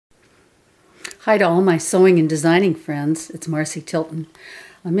Hi to all my sewing and designing friends. It's Marcy Tilton.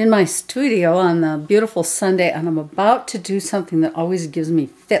 I'm in my studio on the beautiful Sunday and I'm about to do something that always gives me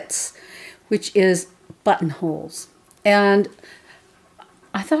fits, which is buttonholes. And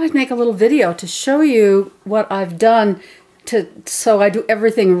I thought I'd make a little video to show you what I've done so I do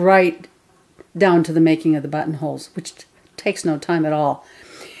everything right down to the making of the buttonholes, which takes no time at all.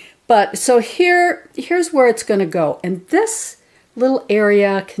 But so here's where it's going to go. And this little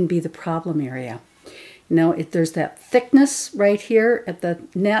area can be the problem area. You know, there's that thickness right here at the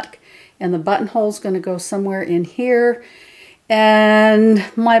neck, and the buttonhole's going to go somewhere in here. And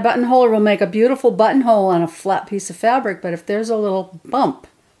my buttonholer will make a beautiful buttonhole on a flat piece of fabric, but if there's a little bump,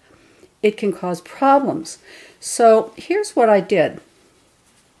 it can cause problems. So here's what I did.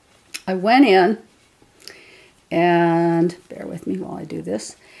 I went in, and bear with me while I do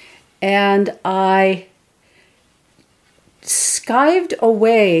this, and I skived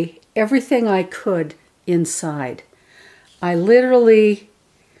away everything I could inside. I literally,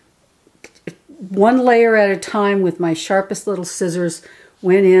 one layer at a time with my sharpest little scissors,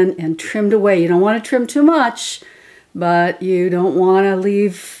 went in and trimmed away. You don't want to trim too much, but you don't want to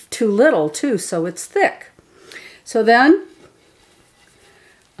leave too little too, so it's thick. So then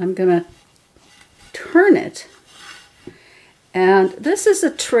I'm going to turn it. And this is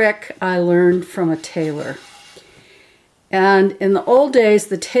a trick I learned from a tailor. And in the old days,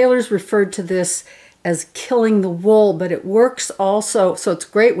 the tailors referred to this as killing the wool, but it works also, so it's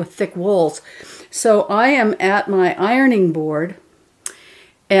great with thick wools. So I am at my ironing board,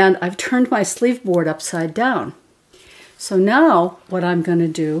 and I've turned my sleeve board upside down. So now what I'm going to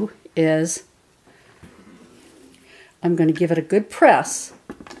do is I'm going to give it a good press.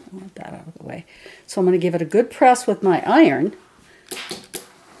 I want that out of the way. So I'm going to give it a good press with my iron.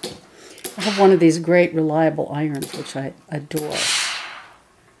 I have one of these great reliable irons, which I adore.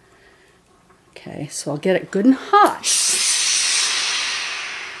 Okay, so I'll get it good and hot.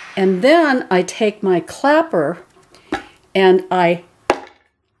 And then I take my clapper and I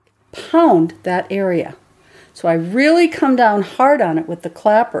pound that area. So I really come down hard on it with the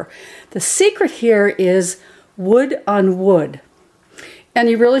clapper. The secret here is wood on wood. And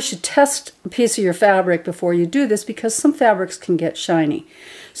you really should test a piece of your fabric before you do this, because some fabrics can get shiny.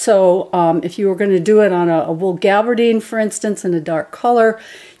 So if you were going to do it on a wool gabardine, for instance, in a dark color,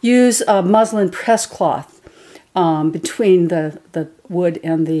 use a muslin press cloth between the wood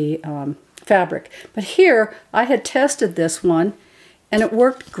and the fabric. But here, I had tested this one, and it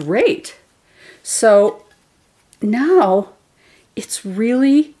worked great. So now it's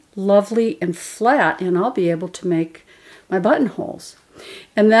really lovely and flat, and I'll be able to make my buttonholes.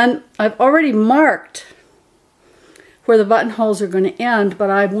 And then I've already marked where the buttonholes are going to end, but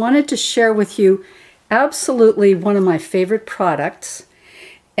I wanted to share with you absolutely one of my favorite products.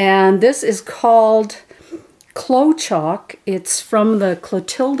 And this is called clo-chalk. It's from the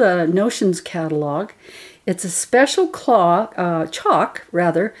Clotilda Notions catalog. It's a special chalk,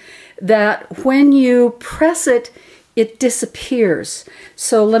 that when you press it, it disappears.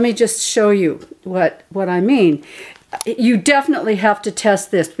 So let me just show you what I mean. You definitely have to test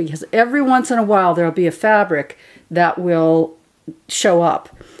this, because every once in a while there'll be a fabric that will show up.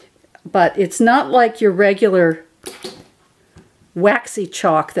 But it's not like your regular waxy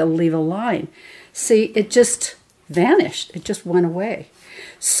chalk that'll leave a line. See, it just vanished. It just went away.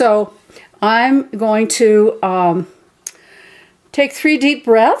 So I'm going to take 3 deep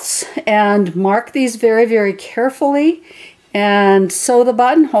breaths and mark these very, very carefully and sew the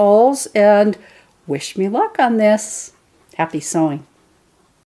buttonholes, and wish me luck on this. Happy sewing.